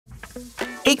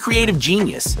Hey creative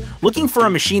genius, looking for a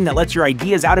machine that lets your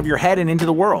ideas out of your head and into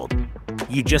the world?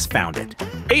 You just found it.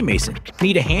 Hey Mason,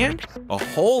 need a hand? A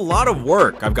whole lot of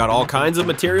work. I've got all kinds of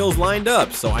materials lined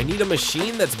up, so I need a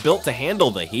machine that's built to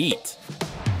handle the heat.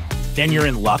 Then you're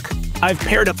in luck. I've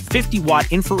paired up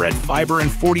 50-watt infrared fiber and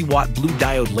 40-watt blue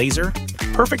diode laser.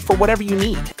 Perfect for whatever you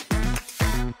need.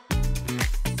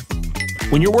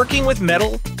 When you're working with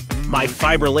metal, my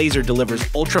fiber laser delivers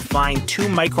ultra-fine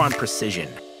 2-micron precision,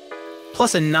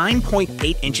 plus a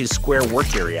 9.8 inches square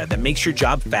work area that makes your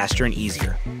job faster and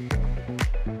easier.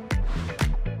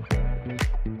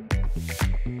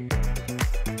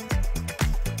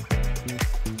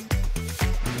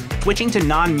 Switching to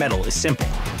non-metal is simple.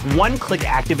 One click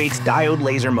activates diode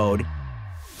laser mode,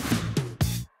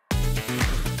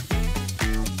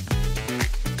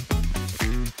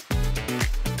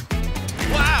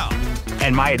 Wow!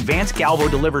 and my advanced galvo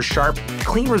delivers sharp,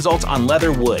 clean results on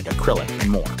leather, wood, acrylic,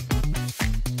 and more.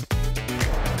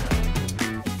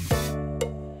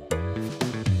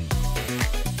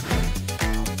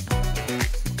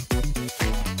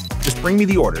 Just bring me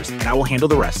the orders, and I will handle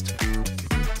the rest.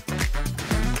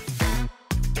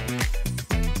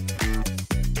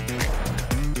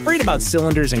 Worried about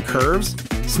cylinders and curves?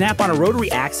 Snap on a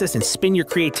rotary axis and spin your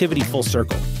creativity full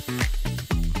circle.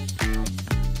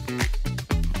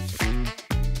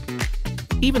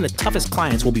 Even the toughest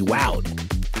clients will be wowed.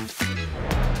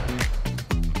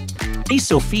 Hey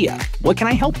Sophia, what can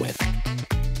I help with?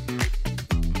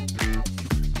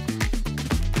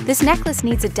 This necklace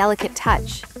needs a delicate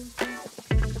touch.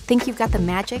 Think you've got the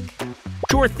magic?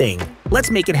 Sure thing, let's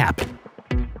make it happen.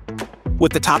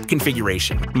 With the top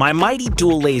configuration, my mighty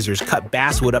dual lasers cut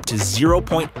basswood up to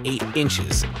 0.8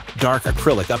 inches, dark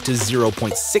acrylic up to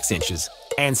 0.6 inches,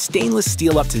 and stainless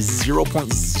steel up to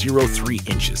 0.03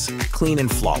 inches, clean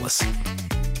and flawless.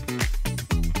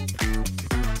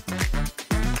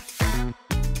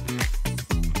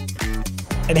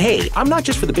 And hey, I'm not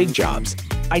just for the big jobs.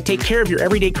 I take care of your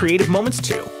everyday creative moments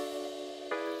too.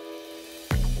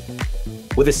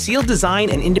 With a sealed design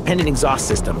and independent exhaust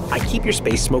system, I keep your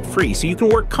space smoke-free so you can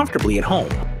work comfortably at home.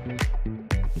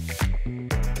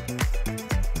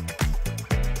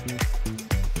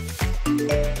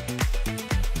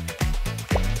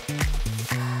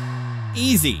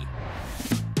 Easy.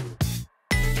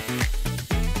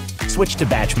 Switch to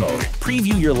batch mode.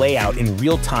 Preview your layout in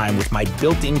real time with my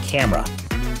built-in camera.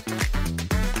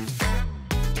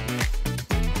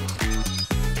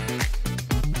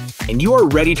 And you are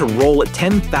ready to roll at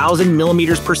 10,000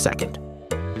 millimeters per second.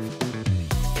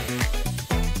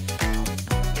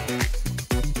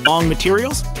 Long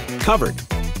materials? Covered.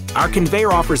 Our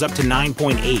conveyor offers up to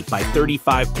 9.8 by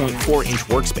 35.4 inch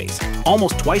workspace,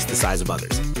 almost twice the size of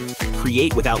others.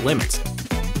 Create without limits.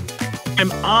 I'm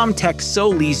OMTech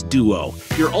Solis Duo,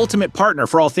 your ultimate partner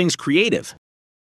for all things creative.